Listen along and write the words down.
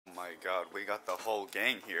God, we got the whole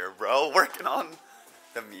gang here, bro, working on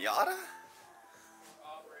the Miata?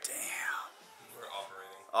 Damn. We're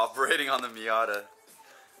operating on the Miata.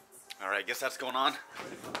 Alright, guess that's going on.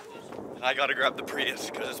 And I gotta grab the Prius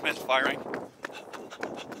because it's misfiring.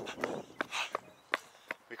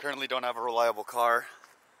 We currently don't have a reliable car.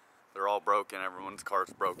 They're all broken, everyone's car's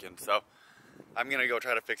broken, so I'm gonna go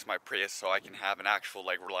try to fix my Prius so I can have an actual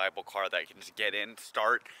like reliable car that I can just get in,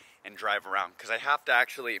 start, and drive around. Because I have to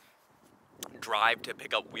actually drive to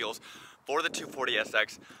pick up wheels for the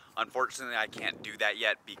 240SX. Unfortunately, I can't do that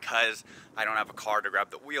yet because I don't have a car to grab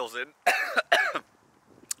the wheels in.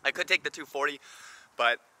 I could take the 240,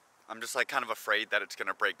 but I'm just like kind of afraid that it's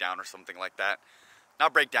gonna break down or something like that.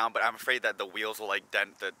 Not break down, but I'm afraid that the wheels will like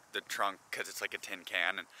dent the trunk because it's like a tin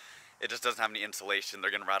can and it just doesn't have any insulation. They're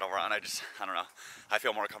gonna rattle around. I don't know. I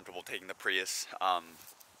feel more comfortable taking the Prius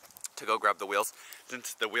to go grab the wheels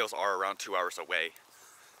since the wheels are around 2 hours away.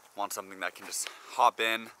 Want something that can just hop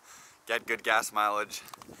in, get good gas mileage,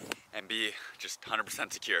 and be just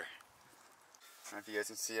 100% secure. I don't know if you guys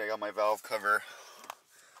can see, I got my valve cover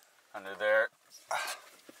under there.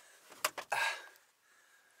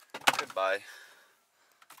 Goodbye.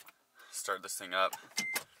 Start this thing up.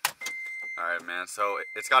 Alright, man, so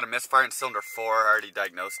it's got a misfire in cylinder 4. I already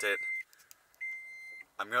diagnosed it.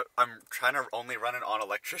 I'm trying to only run it on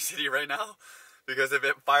electricity right now because if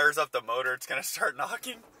it fires up the motor, it's gonna start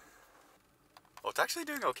knocking. Oh, it's actually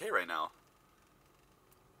doing okay right now.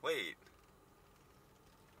 Wait.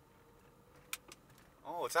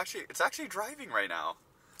 Oh, it's actually driving right now.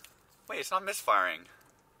 Wait, it's not misfiring.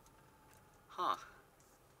 Huh.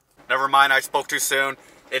 Never mind, I spoke too soon.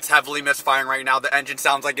 It's heavily misfiring right now. The engine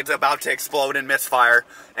sounds like it's about to explode and misfire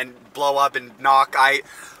and blow up and knock. I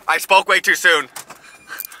spoke way too soon.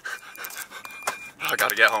 I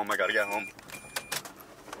gotta get home, I gotta get home.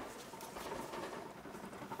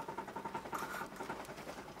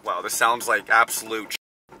 Wow, this sounds like absolute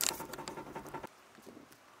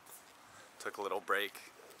Took a little break,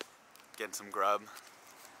 getting some grub.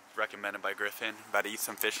 Recommended by Griffin. About to eat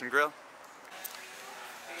some fish and grill.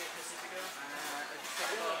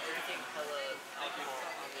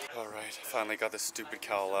 Alright, finally got this stupid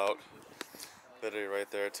cowl out. Literally right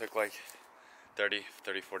there. It took like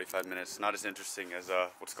 45 minutes. Not as interesting as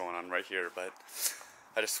what's going on right here, but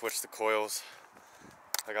I just switched the coils.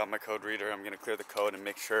 I got my code reader. I'm gonna clear the code and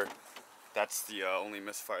make sure that's the only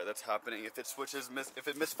misfire that's happening. If it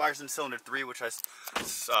misfires in cylinder 3, which I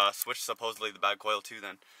switched supposedly the bad coil to,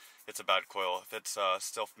 then it's a bad coil. If it's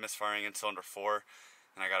still misfiring in cylinder 4,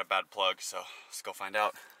 then I got a bad plug. So let's go find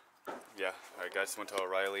out. Yeah, alright guys, went to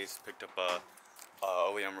O'Reilly's, picked up a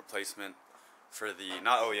OEM replacement for the,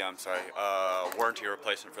 not OEM, sorry, warranty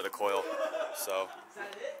replacement for the coil. So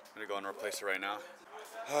I'm gonna go and replace it right now.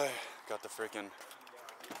 Got the freaking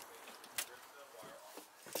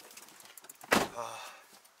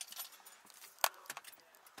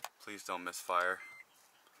please don't misfire.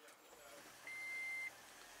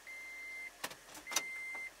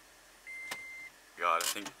 God, I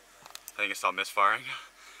think it stopped misfiring.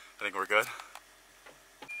 I think we're good.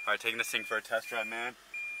 Alright, taking this thing for a test drive, man.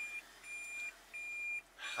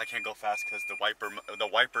 I can't go fast because the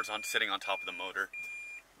wiper's sitting on top of the motor.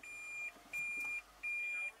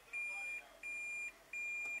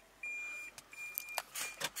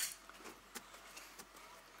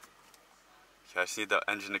 Okay, I see the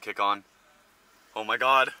engine to kick on. Oh my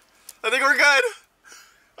god. I think we're good!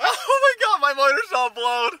 Oh my god, my motor's all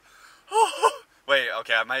blown! Oh. Wait,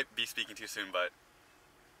 okay, I might be speaking too soon, but...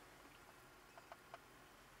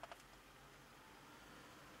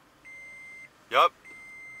 Yup.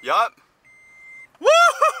 Woo!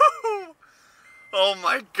 Oh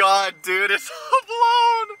my god, dude, it's all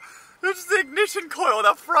blown! It's the ignition coil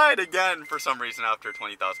that fried again for some reason after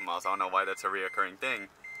 20,000 miles. I don't know why that's a reoccurring thing.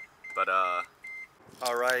 But,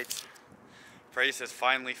 alright. Prius is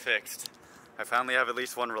finally fixed. I finally have at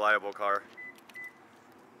least one reliable car.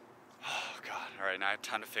 Oh god, alright, now I have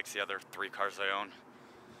time to fix the other 3 cars I own.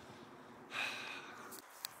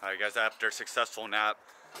 Alright guys, after a successful nap,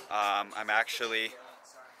 I'm actually...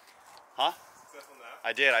 Huh?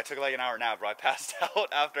 I did, I took like an hour nap, bro. I passed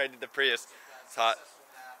out after I did the Prius. It's hot.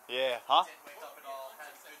 Yeah, huh?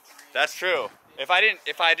 That's true. If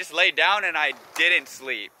I just laid down and I didn't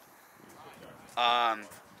sleep. A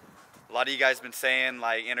lot of you guys have been saying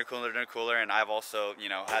like intercooler, and I've also, you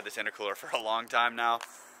know, had this intercooler for a long time now.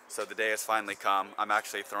 So the day has finally come. I'm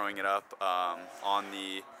actually throwing it up on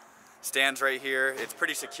the stands right here. It's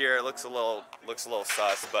pretty secure. It looks a little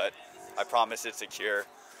sus, but I promise it's secure.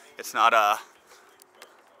 It's not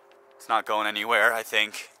going anywhere, I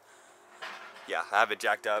think. Yeah, I have it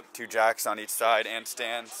jacked up, 2 jacks on each side and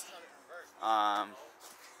stands. I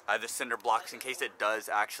have the cinder blocks in case it does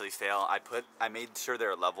actually fail. I made sure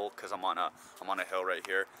they're level because I'm on a hill right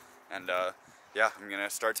here, and yeah, I'm gonna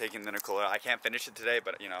start taking the intercooler. I can't finish it today,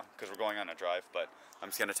 but you know, because we're going on a drive. But I'm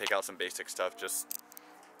just gonna take out some basic stuff just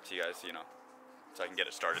so you guys, you know, so I can get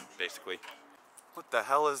it started basically. What the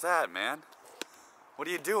hell is that, man? What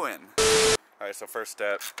are you doing? All right, so first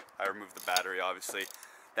step, I removed the battery. Obviously,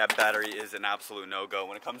 that battery is an absolute no-go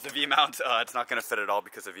when it comes to V-mount. It's not gonna fit at all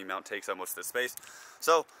because the V-mount takes up most of the space.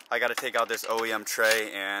 So I got to take out this OEM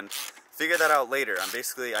tray and figure that out later. I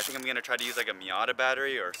think I'm gonna try to use like a Miata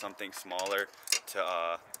battery or something smaller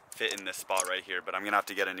to fit in this spot right here. But I'm gonna have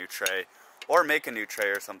to get a new tray or make a new tray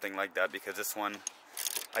or something like that because this one,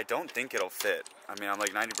 I don't think it'll fit. I mean, I'm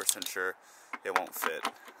like 90% sure it won't fit,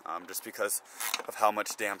 just because of how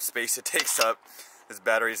much damn space it takes up. This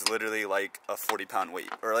battery is literally like a 40-pound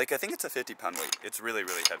weight, or like I think it's a 50-pound weight. It's really,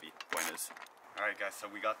 really heavy. Point is. All right, guys. So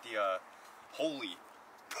we got the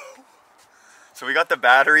So we got the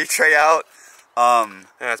battery tray out.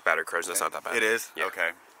 Yeah, it's battery corrosion. That's not that bad. It is. Yeah.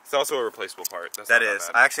 Okay. It's also a replaceable part. That's That not is.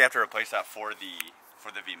 that bad. I actually have to replace that for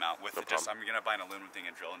the V-mount with No it. Just problem. I'm gonna buy an aluminum thing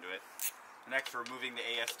and drill into it. Next, we're removing the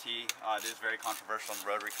AST. This is very controversial in the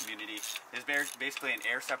rotary community. This is basically an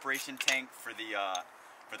air separation tank for the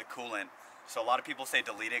coolant. So a lot of people say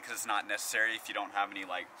delete it because it's not necessary if you don't have any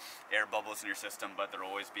like air bubbles in your system, but there'll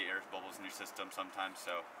always be air bubbles in your system sometimes.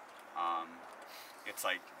 So it's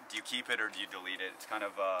like, do you keep it or do you delete it? It's kind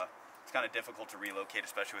of difficult to relocate,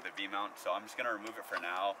 especially with a V-mount. So I'm just gonna remove it for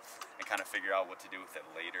now and kind of figure out what to do with it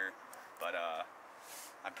later. But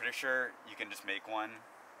I'm pretty sure you can just make one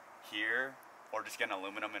here, or just get an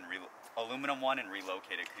aluminum one and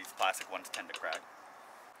relocate it because these plastic ones tend to crack.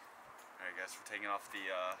 All right, guys, we're taking off the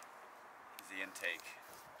intake,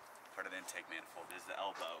 part of the intake manifold. This is the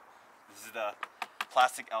elbow. This is the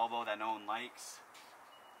plastic elbow that no one likes,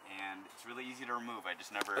 and it's really easy to remove.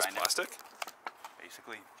 It's plastic?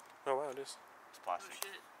 Basically. Oh wow, it is. It's plastic. Oh,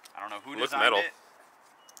 shit. I don't know who It looks designed metal. it.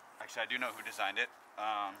 Actually, I do know who designed it.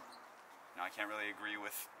 No, I can't really agree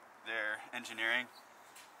with their engineering,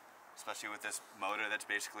 especially with this motor that's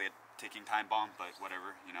basically a ticking time bomb, but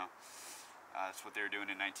whatever, you know. That's what they were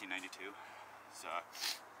doing in 1992. So,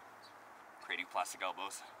 creating plastic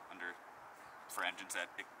elbows for engines that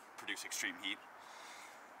produce extreme heat.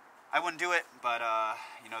 I wouldn't do it, but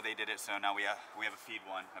you know, they did it, so now we have a feed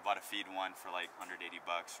one. I bought a feed one for like 180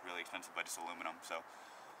 bucks, really expensive, but it's aluminum, so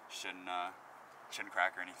shouldn't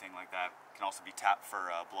crack or anything like that. Can also be tapped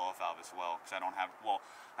for a blow-off valve as well, because I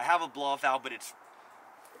have a blow-off valve, but it's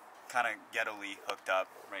kind of ghetto-ly hooked up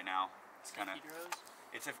right now. It's kind of,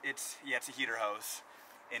 it's a heater hose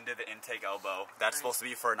into the intake elbow. That's supposed to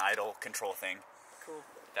be for an idle control thing. Cool.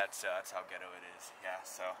 That's how ghetto it is. Yeah.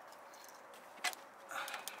 So.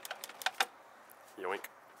 Yoink.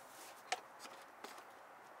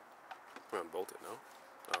 We unbolted, no?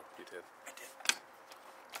 Oh, you did. I did.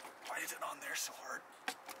 Why is it on there so hard?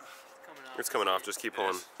 Coming off. It's coming off. Just keep It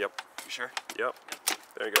pulling. is. Yep. You sure? Yep.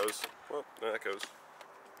 There it goes. Well, there that goes.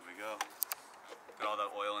 Here we go. Got all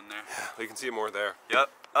that oil in there. You can see more there. Yep.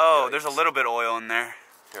 Oh, Yikes. there's a little bit of oil in there.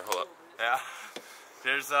 Here, hold up. Yeah.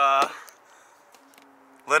 There's a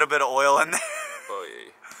little bit of oil in there. Oh,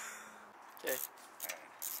 yeah. Okay.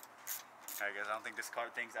 Alright guys, I don't think this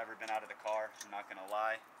thing's ever been out of the car. I'm not gonna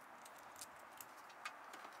lie.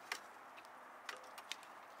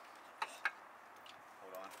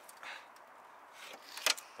 Hold on.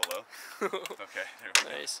 Hello? Okay, there we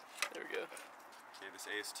go. Nice. There we go. Okay, this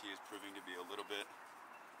AST is proving to be a little bit...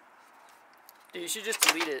 Dude, you should just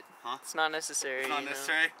delete it. Huh? It's not necessary. It's not you know?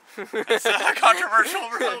 necessary. It's controversial,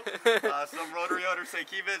 bro. Some rotary owners say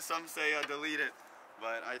keep it, some say delete it.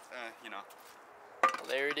 But you know. Well,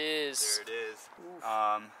 there it is. There it is. Oof.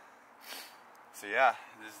 So yeah,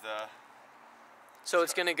 this is the... So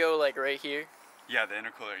it's gonna go like right here. Yeah, the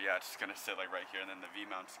intercooler, yeah, it's just gonna sit like right here, and then the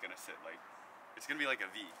V-mount's gonna sit like... It's gonna be like a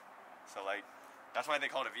V. So like, that's why they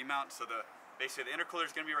call it a V-mount. So basically the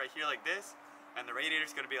intercooler's gonna be right here like this, and the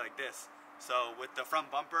radiator's gonna be like this. So with the front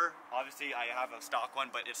bumper, obviously I have a stock one,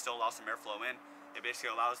 but it still allows some airflow in. It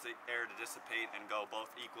basically allows the air to dissipate and go both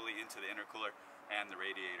equally into the intercooler and the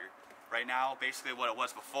radiator. Right now, basically what it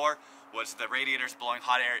was before was the radiators blowing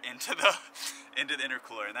hot air into the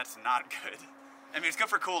intercooler, and that's not good. I mean, it's good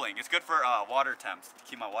for cooling. It's good for water temps, to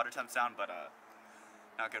keep my water temps down, but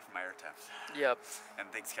not good for my air temps. Yep.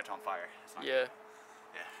 And things catch on fire. It's not Yeah. good.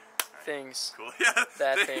 Yeah. Right. Things. Cool. Yeah.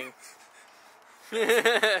 That thing.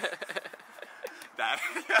 That.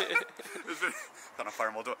 It's on a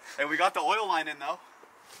fire mold. Hey, we got the oil line in though.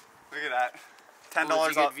 Look at that. $10 Ooh,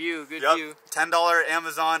 it's a off. good view. Good Yep. view. $10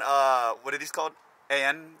 Amazon. What are these called?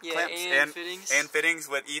 and clamps and fittings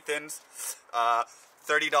with Ethan's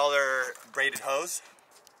 $30 braided hose.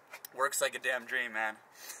 Works like a damn dream, man.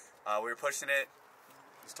 We were pushing it.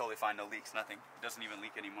 It's totally fine. No leaks, nothing. It doesn't even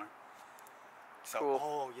leak anymore. So, cool.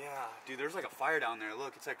 Oh yeah, dude. There's like a fire down there.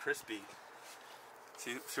 Look, it's like crispy.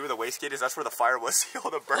 See where the wastegate is? That's where the fire was. See all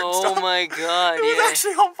the burnt stuff? Oh my god, It was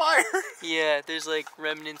actually on fire. Yeah, there's like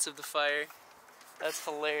remnants of the fire. That's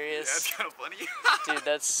hilarious. Yeah, it's kind of funny. Dude,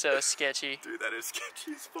 that's so sketchy. Dude, that is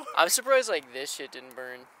sketchy as fuck. I'm surprised like this shit didn't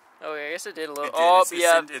burn. Oh, yeah, I guess it did a little. It did. Oh,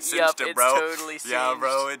 yeah, it's singed it, bro. totally singed. Yeah,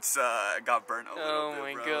 bro, it's got burnt a little bit, Oh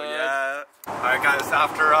my bro. god. Yeah. All right, guys.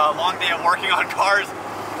 After a long day of working on cars,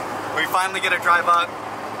 we finally get to drive up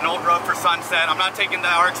an old road for Sunset. I'm not taking the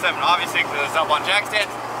RX-7 obviously because it's up on jack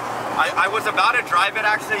stands. I was about to drive it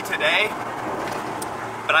actually today,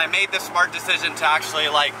 but I made the smart decision to actually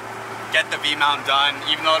like get the V-mount done.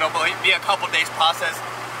 Even though it'll be a couple days process,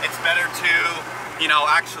 it's better to, you know,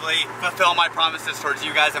 actually fulfill my promises towards you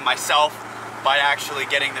guys and myself by actually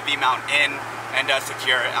getting the V-mount in and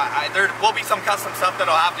secure. There will be some custom stuff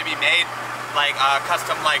that'll have to be made, like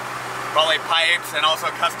custom like rolling pipes and also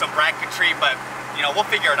custom bracketry, but you know, we'll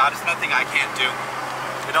figure it out. It's nothing I can't do.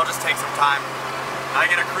 It'll just take some time. I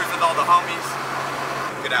get to cruise with all the homies.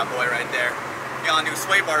 Look at that boy right there. Get on new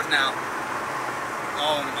sway bars now.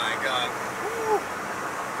 Oh my god.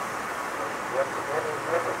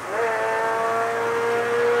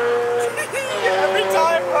 Every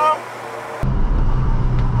time, bro.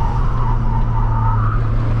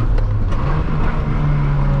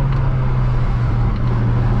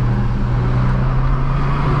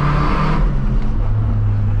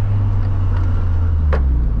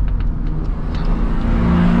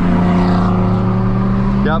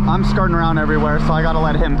 Yep, I'm skirting around everywhere, so I gotta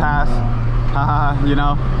let him pass. You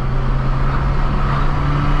know.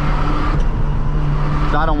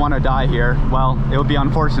 I don't want to die here. Well, it would be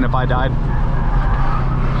unfortunate if I died.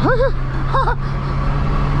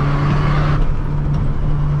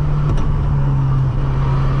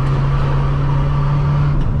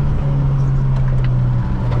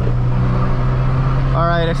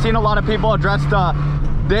 Alright, I've seen a lot of people address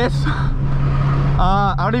this.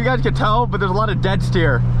 I don't know if you guys can tell, but there's a lot of dead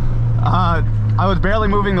steer. I was barely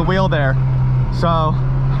moving the wheel there. So,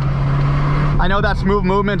 I know that smooth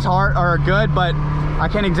movements are good, but I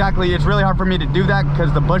can't exactly, it's really hard for me to do that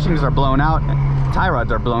because the bushings are blown out, tie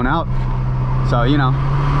rods are blown out. So, you know,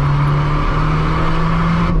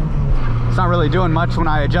 it's not really doing much when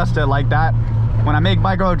I adjust it like that. When I make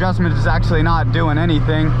micro adjustments, it's actually not doing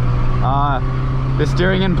anything. The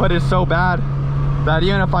steering input is so bad that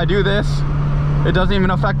even if I do this, it doesn't even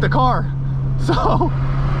affect the car. So,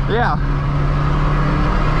 yeah.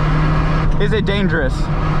 Is it dangerous?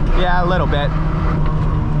 Yeah, a little bit.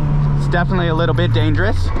 It's definitely a little bit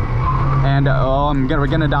dangerous. And oh, we're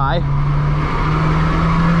gonna die.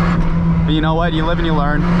 But you know what? You live and you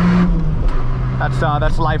learn.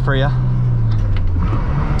 That's life for you.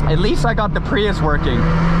 At least I got the Prius working.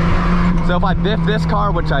 So if I biff this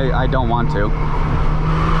car, which I don't want to,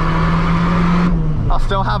 I'll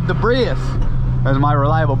still have the Prius as my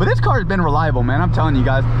reliable. But this car has been reliable, man. I'm telling you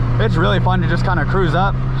guys, it's really fun to just kind of cruise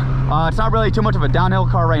up. It's not really too much of a downhill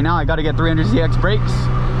car right now. I got to get 300ZX brakes,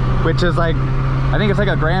 which is like, I think it's like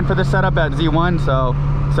 $1,000 for the setup at Z1. So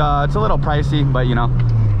it's a little pricey, but you know,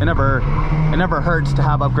 it never hurts to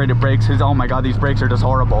have upgraded brakes. Because oh my god, these brakes are just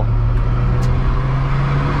horrible.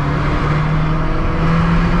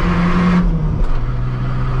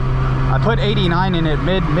 I put 89 in it,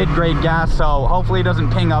 mid-grade gas, so hopefully it doesn't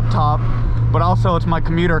ping up top. But also it's my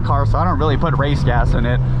commuter car, so I don't really put race gas in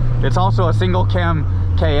it. It's also a single cam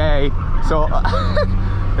KA, so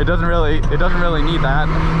it doesn't really need that.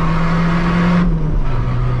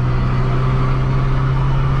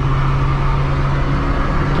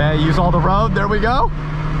 Okay, use all the road. There we go.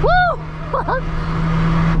 Woo!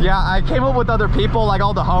 Yeah, I came up with other people, like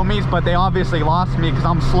all the homies, but they obviously lost me because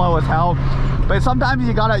I'm slow as hell. But sometimes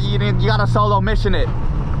you gotta solo mission it.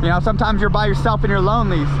 You know, sometimes you're by yourself and you're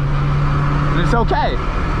lonelies. And it's okay.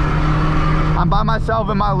 I'm by myself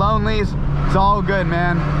in my lonelies. It's all good,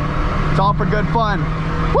 man. It's all for good fun.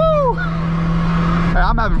 Woo! Hey,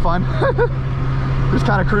 I'm having fun. Just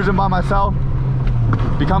kind of cruising by myself.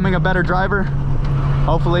 Becoming a better driver.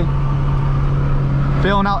 Hopefully.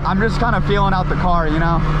 Feeling out, I'm just kind of feeling out the car, you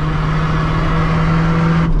know?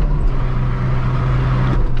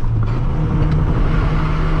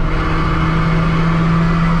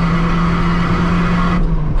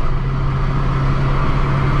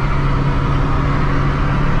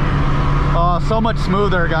 So much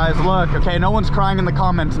smoother, guys. Look, okay, no one's crying in the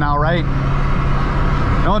comments now, right?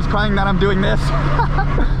 No one's crying that I'm doing this.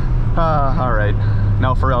 All right.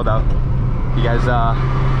 No, for real though. You guys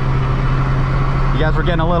were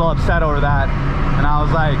getting a little upset over that, and I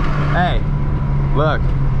was like, hey, look,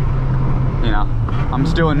 you know, I'm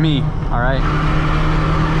just doing me, all right?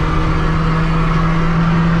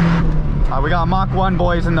 We got Mach 1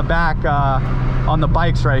 boys in the back on the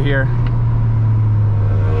bikes right here.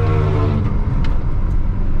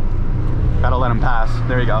 Gotta let them pass.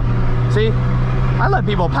 There you go. See, I let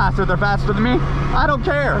people pass if they're faster than me. I don't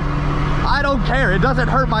care. I don't care. It doesn't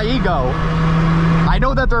hurt my ego. I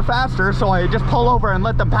know that they're faster, so I just pull over and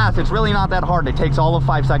let them pass. It's really not that hard. It takes all of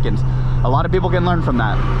 5 seconds. A lot of people can learn from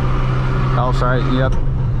that. Oh, sorry. Yep.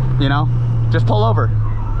 You know, just pull over.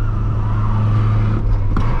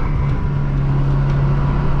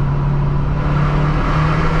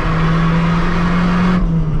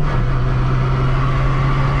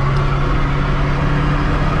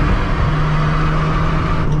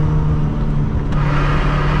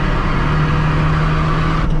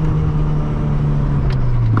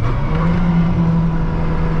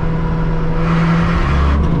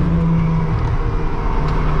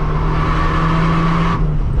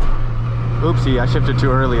 Oopsie, I shifted too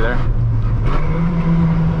early there.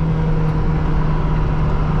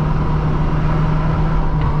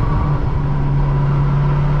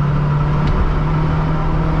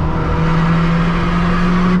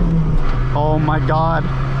 Oh my god.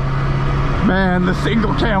 Man, the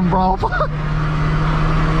single cam, bro.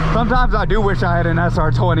 Sometimes I do wish I had an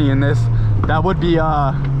SR20 in this. That would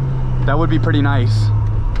be pretty nice.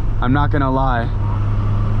 I'm not gonna lie.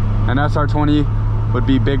 An SR20 would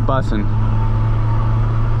be big bussin'.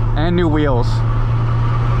 And new wheels,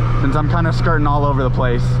 since I'm kind of skirting all over the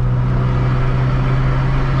place.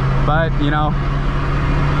 But you know,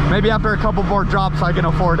 maybe after a couple more drops I can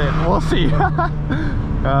afford it. We'll see.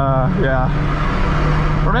 Yeah.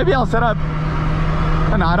 Or maybe I'll set up.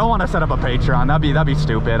 No, I don't want to set up a Patreon. That'd be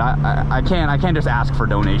stupid. I can't just ask for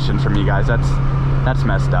donations from you guys. That's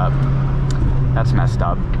messed up. That's messed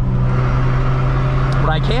up. What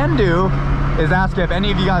I can do is ask if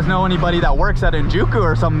any of you guys know anybody that works at Shinjuku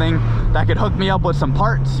or something that could hook me up with some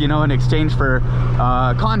parts, you know, in exchange for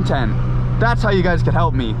content. That's how you guys could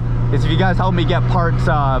help me, is if you guys help me get parts.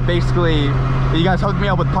 Basically, you guys hook me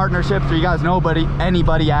up with partnerships, or you guys know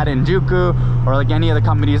anybody at Shinjuku or like any of the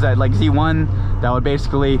companies that like Z1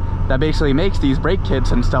 that basically makes these brake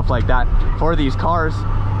kits and stuff like that for these cars.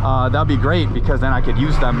 That'd be great, because then I could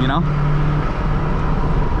use them, you know.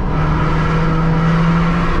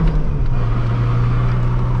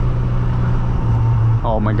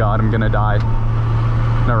 Oh my god, I'm gonna die.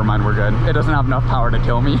 Never mind, we're good. It doesn't have enough power to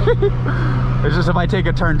kill me. It's just if I take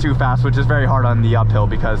a turn too fast, which is very hard on the uphill,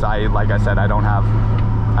 because like I said, I don't have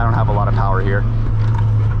a lot of power here.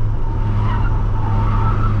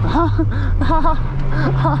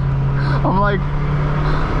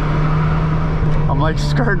 I'm like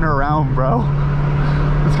skirting around, bro.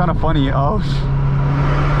 It's kind of funny. Oh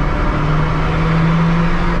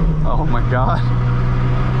my god.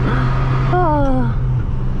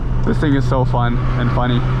 This thing is so fun and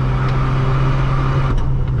funny.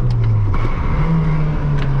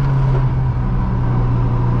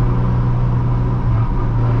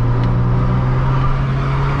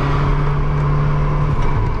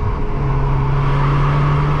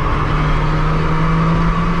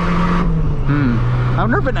 I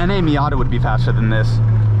wonder if an NA Miata would be faster than this.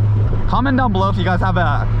 Comment down below if you guys have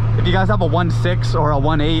a 1.6 or a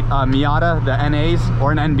 1.8 Miata, the NAs,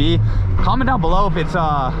 or an NB. Comment down below if it's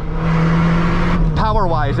power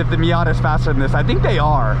wise, if the Miata is faster than this. I think they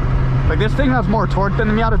are. Like, this thing has more torque than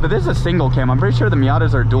the Miata, but this is a single cam. I'm pretty sure the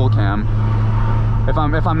Miatas are dual cam, if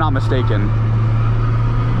I'm not mistaken.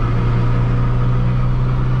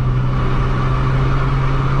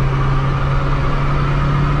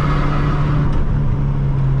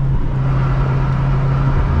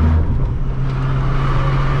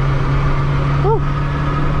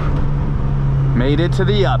 Made it to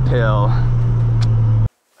the uphill.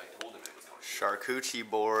 Charcuterie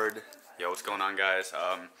board. Yo, what's going on, guys?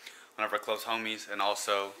 One of our close homies and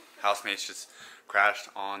also housemates just crashed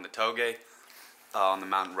on the toge on the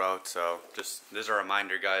mountain road. So just, this is a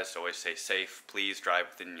reminder, guys, to always stay safe. Please drive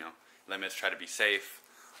within, you know, limits. Try to be safe.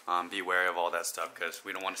 Be wary of all that stuff, because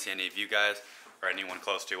we don't want to see any of you guys or anyone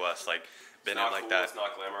close to us like been it like that. It's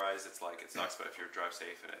not glamorized. It's like, it sucks, but if you drive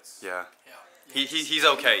safe and it's He's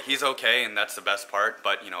okay. He's okay, and that's the best part.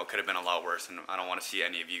 But you know, it could have been a lot worse, and I don't want to see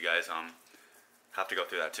any of you guys have to go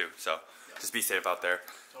through that too. So just be safe out there,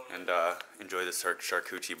 and enjoy this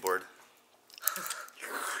charcuterie board.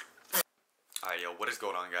 Alright, yo, what is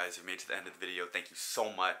going on, guys? You made it to the end of the video. Thank you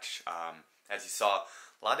so much. As you saw,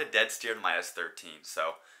 a lot of dead steer in my S13.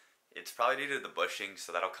 So It's probably due to the bushing,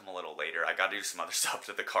 so that'll come a little later. I gotta do some other stuff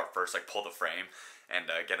to the car first, like pull the frame and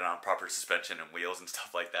get it on proper suspension and wheels and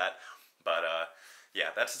stuff like that. But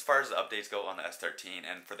yeah, that's as far as the updates go on the S13.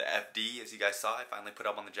 And for the FD, as you guys saw, I finally put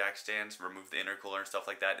up on the jack stands, removed the intercooler and stuff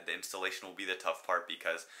like that. The installation will be the tough part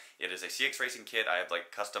because it is a CX Racing kit. I have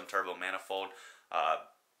like custom turbo manifold,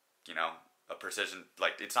 you know, a precision,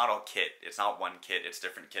 like it's not all kit. It's not one kit. It's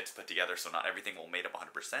different kits put together, so not everything will made up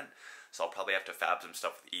 100%. So I'll probably have to fab some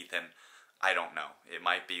stuff with Ethan. I don't know. It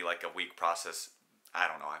might be like a week process. I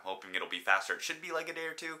don't know. I'm hoping it'll be faster. It should be like a day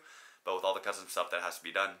or two, but with all the custom stuff that has to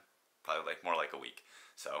be done, probably like more like a week.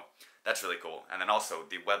 So that's really cool. And then also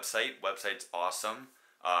the website's awesome.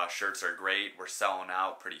 Shirts are great. We're selling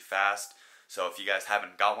out pretty fast. So if you guys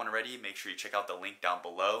haven't got one already, make sure you check out the link down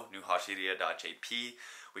below, newhashiria.jp.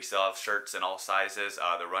 We still have shirts in all sizes.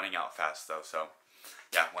 They're running out fast though. So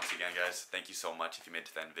yeah, once again guys, thank you so much if you made it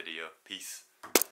to the end of the video. Peace.